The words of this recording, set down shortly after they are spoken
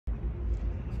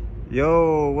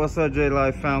Yo, what's up, J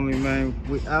Life family, man?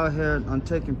 We out here, I'm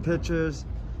taking pictures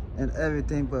and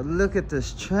everything, but look at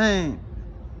this train.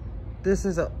 This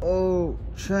is an old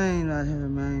train right here,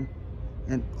 man.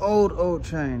 An old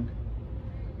train.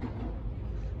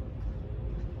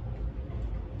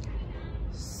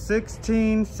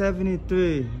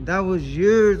 1673. That was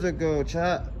years ago,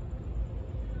 chat.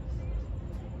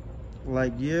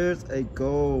 Like years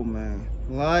ago, man.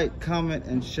 Like, comment,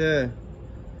 and share.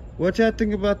 What y'all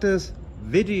think about this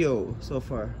video so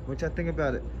far? What y'all think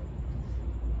about it?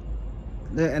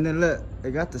 And then look, it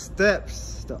got the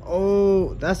steps.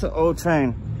 That's an old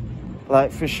train.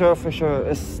 Like for sure.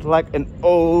 It's like an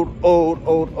old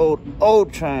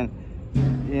train.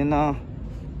 You know?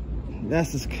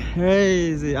 That's just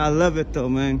crazy. I love it though,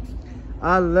 man.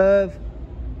 I love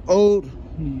old,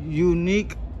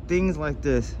 unique things like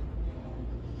this.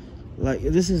 Like,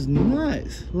 this is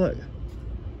nice. Look.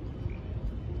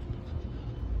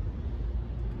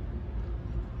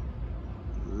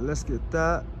 Let's get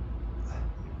that.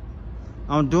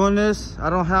 I'm doing this. I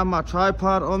don't have my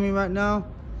tripod on me right now,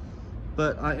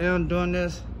 but I am doing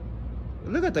this.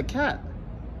 Look at the cat.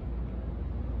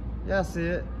 Y'all see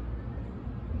it?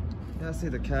 Y'all see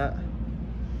the cat?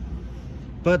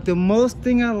 But the most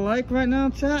thing I like right now,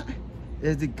 chat,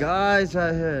 is the guys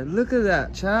right here. Look at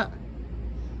that, chat.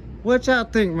 What y'all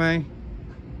think, man?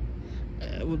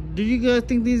 Do you guys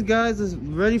think these guys is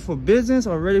ready for business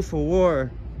or ready for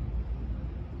war?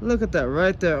 Look at that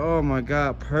right there. Oh my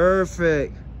God,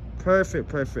 perfect.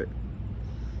 Perfect.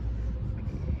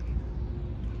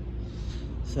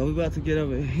 So we about to get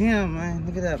over here, man.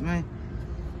 Look at that, man.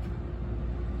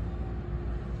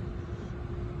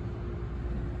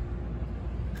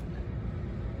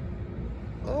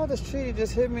 Oh, this tree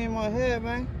just hit me in my head,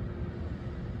 man.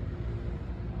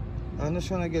 I'm just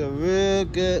trying to get a real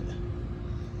good,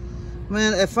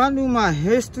 man. If I knew my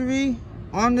history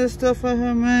on this stuff right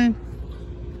here, man,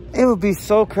 it would be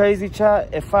so crazy, chat,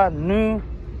 if I knew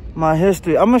my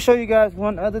history. I'm gonna show you guys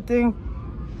one other thing.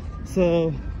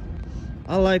 So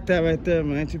I like that right there,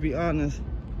 man, to be honest.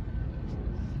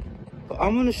 But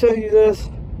I'm gonna show you this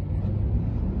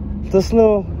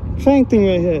little train thing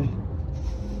right here.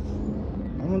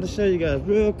 I'm gonna show you guys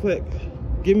real quick.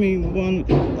 Give me one.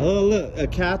 Oh, look, a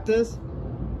cactus.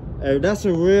 Hey, that's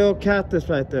a real cactus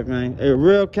right there, man. A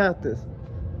real cactus.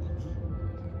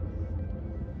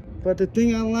 But the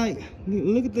thing I like,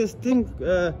 look at this thing,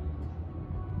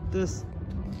 this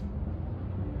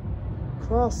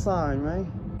cross sign,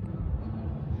 man.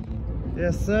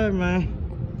 Yes, sir, man.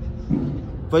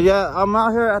 But yeah, I'm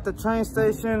out here at the train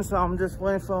station, so I'm just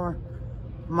waiting for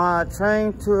my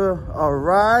train to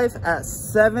arrive at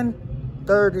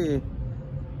 7:30.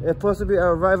 It's supposed to be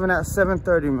arriving at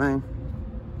 7:30, man.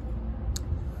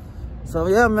 So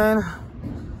yeah, man.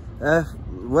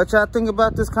 What y'all think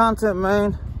about this content,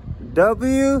 man?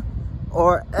 W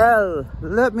or L?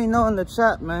 Let me know in the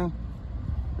chat, man.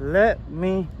 Let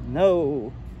me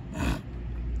know.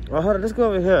 Well, hold on, let's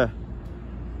go over here.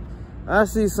 I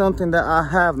see something that I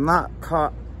have not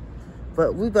caught,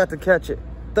 but we about to catch it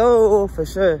though, for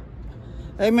sure.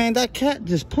 Hey, man, that cat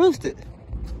just posted.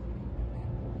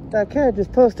 That cat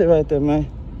just posted right there, man.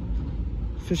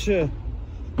 For sure.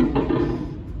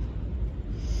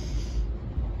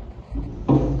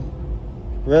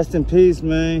 Rest in peace,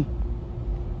 man.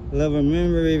 Love and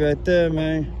memory right there,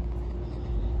 man.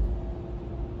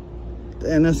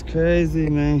 And that's crazy,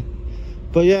 man.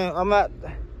 But yeah, I'm at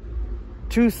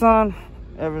Tucson,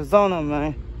 Arizona,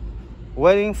 man.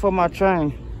 Waiting for my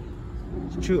train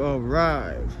to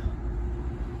arrive.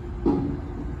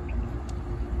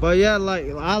 But yeah, like,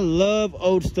 I love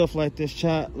old stuff like this,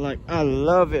 chat. Like, I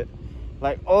love it.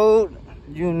 Like old,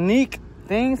 unique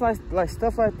things, like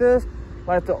stuff like this.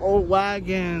 Like the old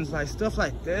wagons, like stuff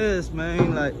like this,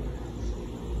 man. Like,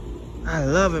 I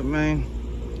love it, man.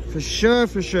 For sure,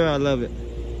 I love it.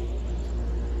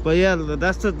 But yeah,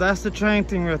 that's the train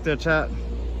thing right there, chat.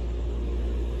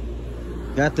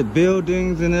 Got the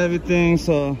buildings and everything.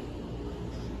 So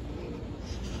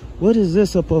what is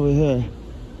this up over here?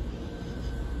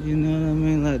 You know what I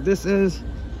mean? Like, this is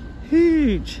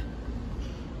huge.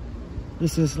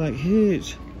 This is like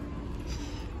huge.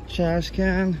 Trash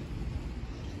can.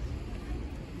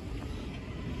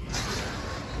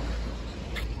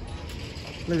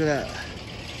 Look at that.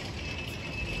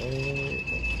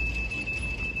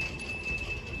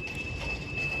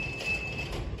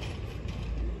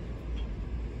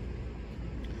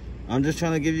 I'm just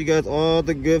trying to give you guys all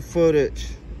the good footage.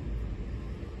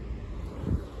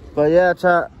 But yeah,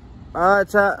 chat. Alright,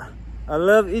 chat. I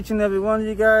love each and every one of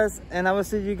you guys, and I will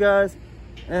see you guys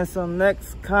in some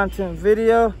next content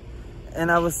video.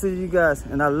 and I will see you guys.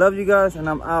 And I love you guys, and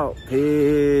I'm out.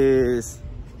 Peace.